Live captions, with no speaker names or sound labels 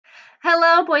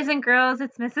Hello, boys and girls.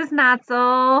 It's Mrs.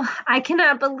 Notzel. I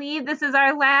cannot believe this is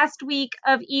our last week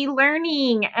of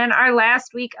e-learning and our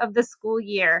last week of the school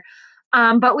year.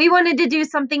 But we wanted to do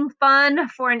something fun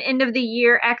for an end of the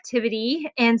year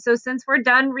activity. And so since we're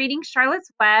done reading Charlotte's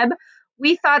Web,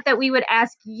 we thought that we would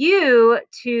ask you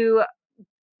to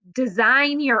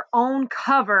design your own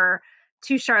cover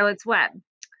to Charlotte's Web.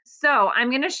 So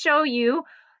I'm going to show you.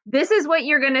 This is what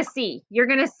you're going to see. You're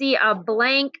going to see a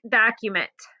blank document,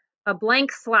 a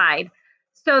blank slide.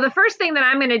 So the first thing that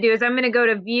I'm going to do is I'm going to go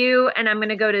to view and I'm going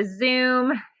to go to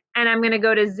zoom and I'm going to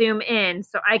go to zoom in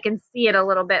so I can see it a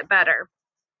little bit better.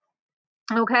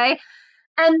 Okay.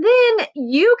 And then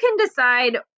you can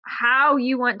decide how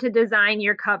you want to design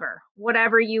your cover,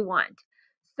 whatever you want.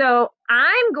 So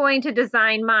I'm going to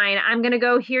design mine. I'm going to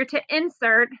go here to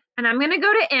insert and I'm going to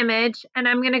go to image and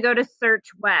I'm going to go to search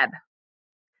web.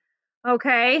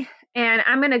 Okay. And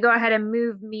I'm going to go ahead and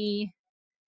move me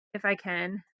if I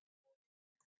can.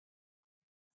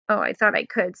 Oh, I thought I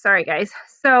could. Sorry, guys.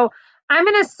 So I'm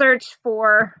going to search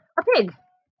for a pig.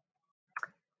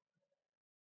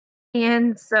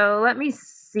 And so let me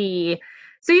see.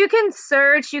 So you can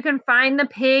search, you can find the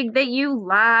pig that you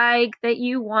like, that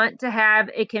you want to have.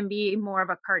 It can be more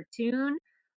of a cartoon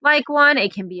like one,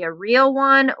 it can be a real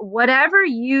one, whatever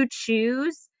you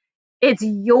choose. It's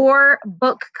your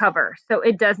book cover, so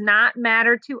it does not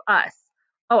matter to us.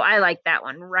 Oh, I like that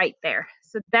one right there.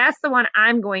 So that's the one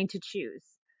I'm going to choose.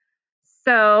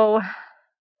 So,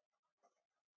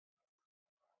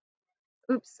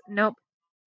 oops, nope.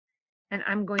 And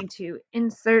I'm going to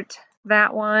insert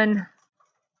that one.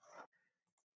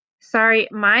 Sorry,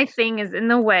 my thing is in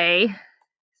the way.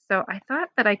 So I thought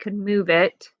that I could move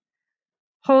it.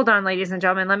 Hold on, ladies and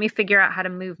gentlemen. Let me figure out how to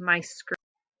move my screen.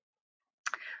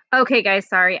 Okay, guys,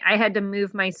 sorry. I had to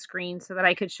move my screen so that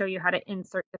I could show you how to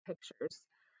insert the pictures.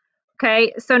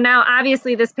 Okay, so now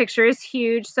obviously this picture is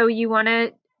huge, so you want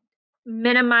to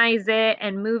minimize it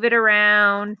and move it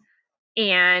around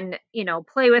and,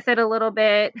 play with it a little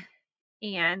bit.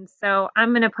 And so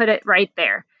I'm going to put it right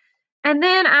there. And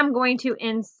then I'm going to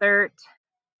insert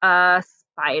a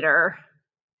spider.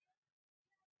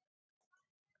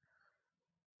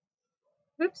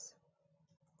 Oops.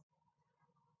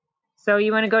 So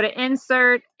you want to go to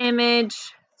insert, image,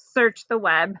 search the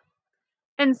web.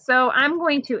 And so I'm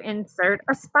going to insert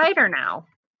a spider now.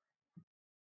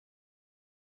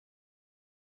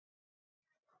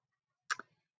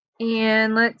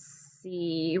 And let's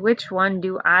see, which one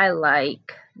do I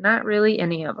like? Not really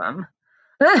any of them.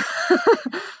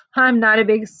 I'm not a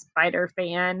big spider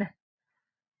fan.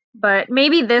 But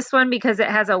maybe this one because it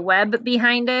has a web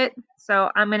behind it.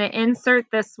 So I'm going to insert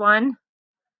this one.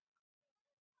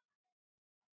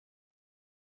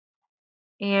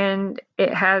 And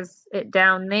it has it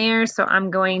down there. So I'm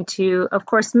going to, of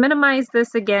course, minimize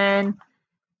this again,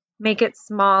 make it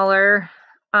smaller,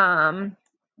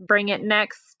 bring it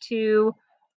next to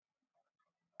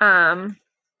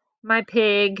my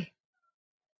pig.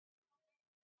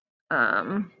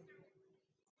 Let's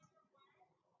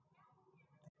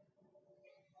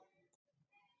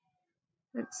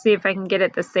see if I can get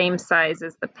it the same size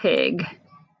as the pig.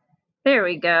 There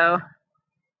we go.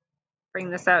 Bring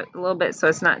this out a little bit so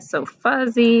it's not so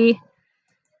fuzzy.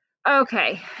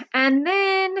 Okay, and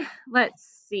then let's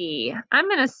see. I'm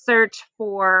going to search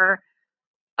for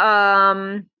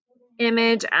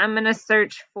image. I'm going to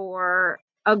search for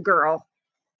a girl.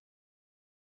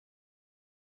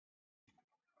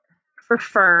 For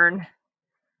Fern.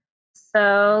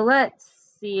 So let's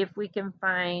see if we can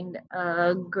find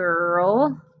a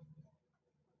girl.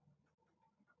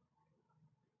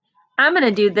 I'm going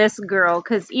to do this girl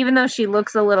because even though she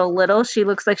looks a little, she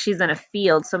looks like she's in a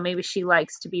field. So maybe she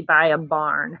likes to be by a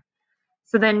barn.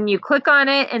 So then you click on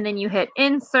it and then you hit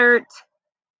insert.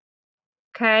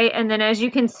 Okay. And then as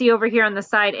you can see over here on the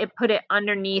side, it put it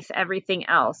underneath everything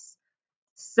else.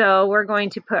 So we're going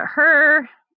to put her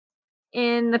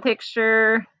in the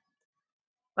picture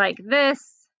like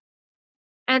this.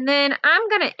 And then I'm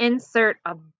going to insert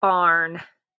a barn.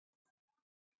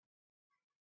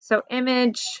 So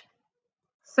image,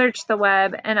 search the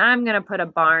web, and I'm going to put a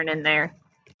barn in there.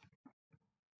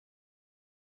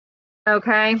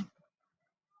 Okay.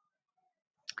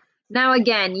 Now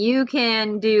again, you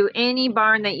can do any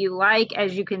barn that you like.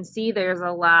 As you can see, there's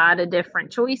a lot of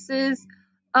different choices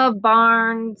of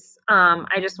barns.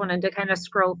 I just wanted to kind of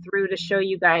scroll through to show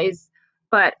you guys,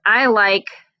 but I like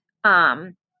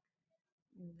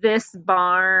this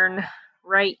barn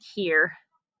right here.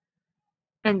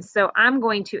 And so I'm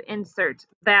going to insert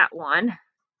that one.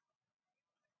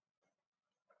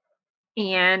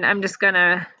 And I'm just going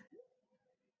to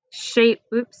shape,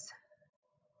 oops.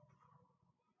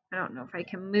 I don't know if I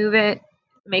can move it,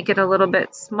 make it a little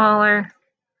bit smaller.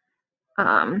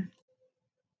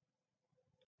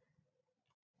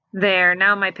 There,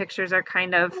 now my pictures are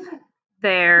kind of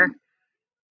there.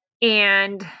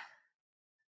 And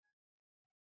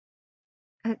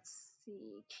let's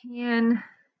see,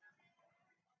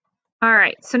 all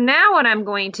right, so now what I'm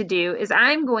going to do is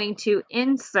I'm going to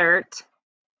insert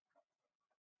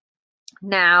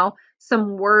now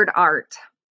some word art,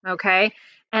 okay?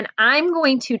 And I'm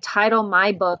going to title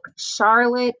my book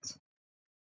Charlotte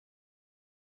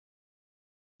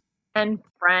and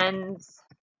Friends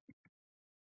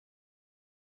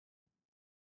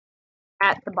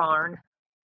at the Barn.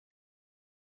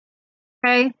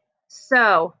 Okay,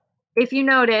 so if you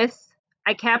notice,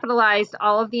 I capitalized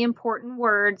all of the important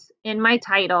words in my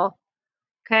title,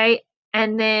 okay?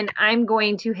 And then I'm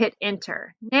going to hit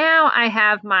enter. Now I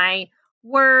have my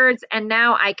words and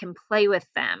now I can play with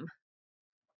them,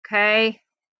 okay?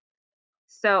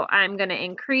 So I'm going to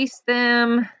increase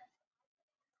them.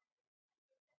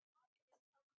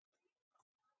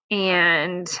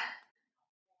 And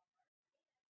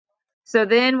so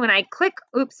then when I click,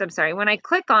 when I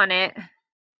click on it,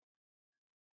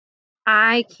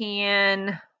 I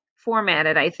can format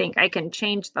it. I think I can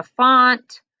change the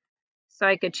font. So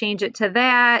I could change it to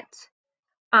that.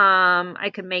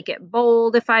 I could make it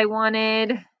bold if I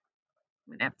wanted. I'm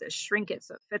gonna have to shrink it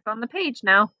so it fits on the page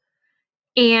now.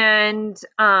 And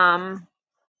I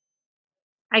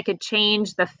could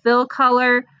change the fill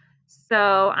color. So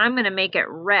I'm gonna make it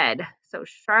red. So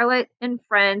Charlotte and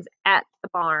Friends at the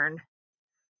Barn.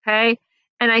 Okay.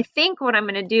 And I think what I'm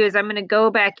gonna do is I'm gonna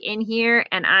go back in here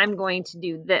and I'm going to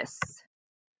do this.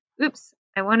 Oops,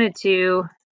 I wanted to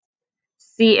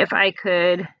see if I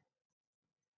could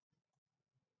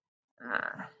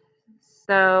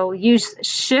so use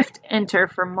shift enter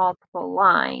for multiple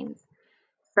lines.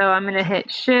 So I'm going to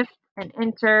hit shift and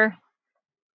enter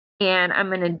and I'm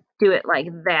going to do it like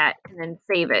that and then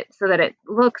save it so that it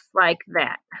looks like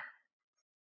that.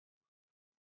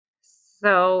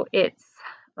 So it's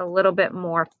a little bit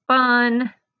more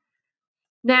fun.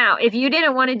 Now, if you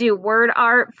didn't want to do word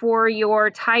art for your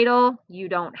title, you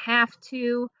don't have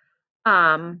to.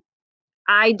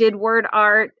 I did word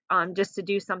art just to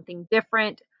do something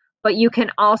different, but you can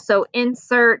also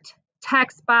insert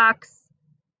text box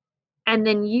and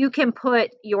then you can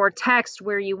put your text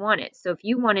where you want it. So if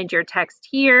you wanted your text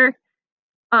here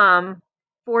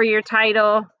for your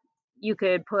title, you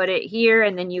could put it here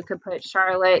and then you could put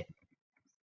Charlotte.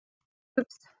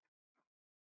 Oops.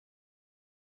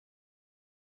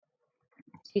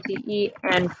 TTE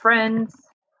and Friends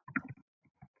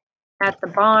at the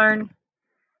Barn.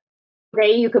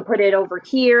 Okay, you could put it over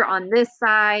here on this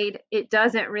side. It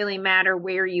doesn't really matter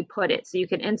where you put it. So you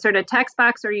can insert a text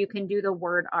box or you can do the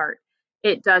word art.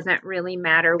 It doesn't really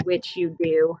matter which you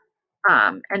do.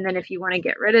 And then if you want to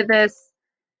get rid of this,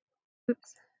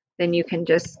 oops, then you can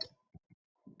just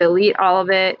delete all of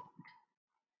it.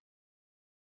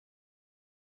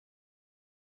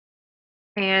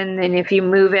 And then if you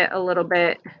move it a little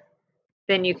bit,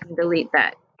 then you can delete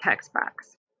that text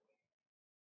box.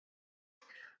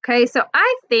 Okay, so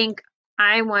I think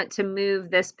I want to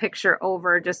move this picture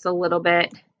over just a little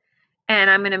bit. And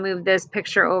I'm going to move this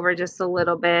picture over just a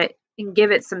little bit and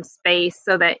give it some space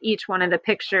so that each one of the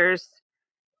pictures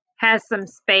has some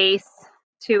space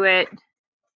to it.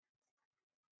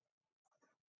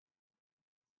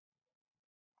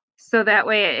 So that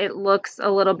way it looks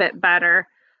a little bit better.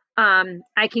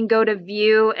 I can go to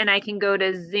view and I can go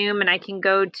to zoom and I can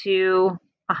go to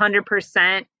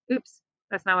 100%. Oops,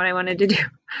 that's not what I wanted to do.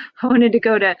 I wanted to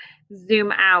go to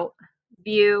zoom out,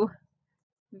 view,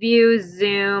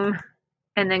 zoom,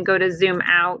 and then go to zoom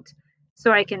out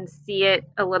so I can see it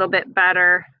a little bit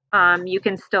better. You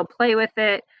can still play with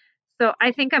it. So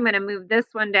I think I'm going to move this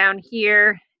one down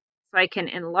here so I can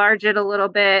enlarge it a little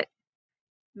bit,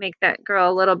 make that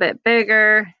girl a little bit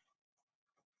bigger.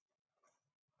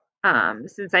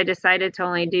 Since I decided to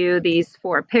only do these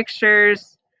 4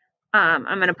 pictures, I'm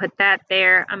going to put that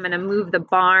there. I'm going to move the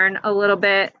barn a little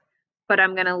bit, but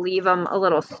I'm going to leave them a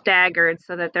little staggered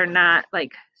so that they're not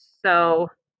like so.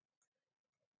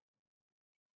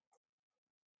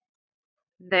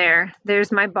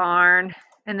 There's my barn,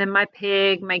 and then my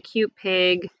pig, my cute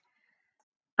pig.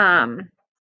 And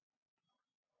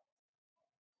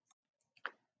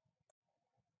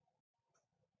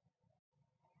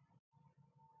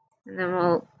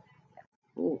then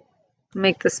we'll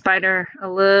make the spider a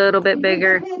little bit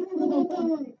bigger.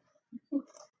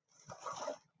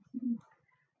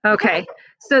 Okay,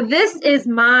 so this is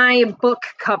my book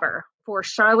cover for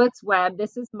Charlotte's Web.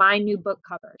 This is my new book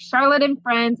cover, Charlotte and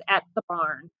Friends at the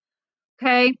Barn.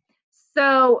 Okay,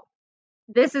 so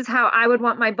this is how I would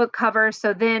want my book cover.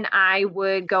 So then I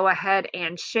would go ahead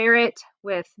and share it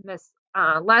with Miss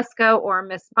Lesko or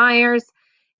Miss Myers,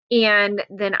 and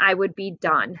then I would be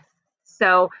done.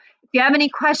 So if you have any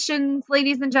questions,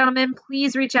 ladies and gentlemen,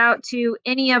 please reach out to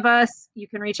any of us. You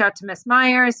can reach out to Miss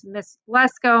Myers, Miss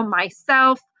Lesko,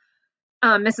 myself,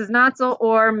 Mrs. Notzel,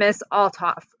 or Miss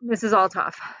Altoff, Mrs.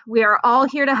 Altoff. We are all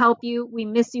here to help you. We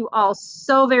miss you all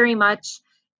so very much,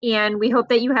 and we hope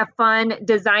that you have fun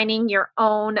designing your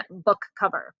own book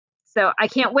cover. So I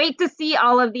can't wait to see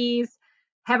all of these.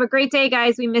 Have a great day,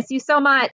 guys. We miss you so much.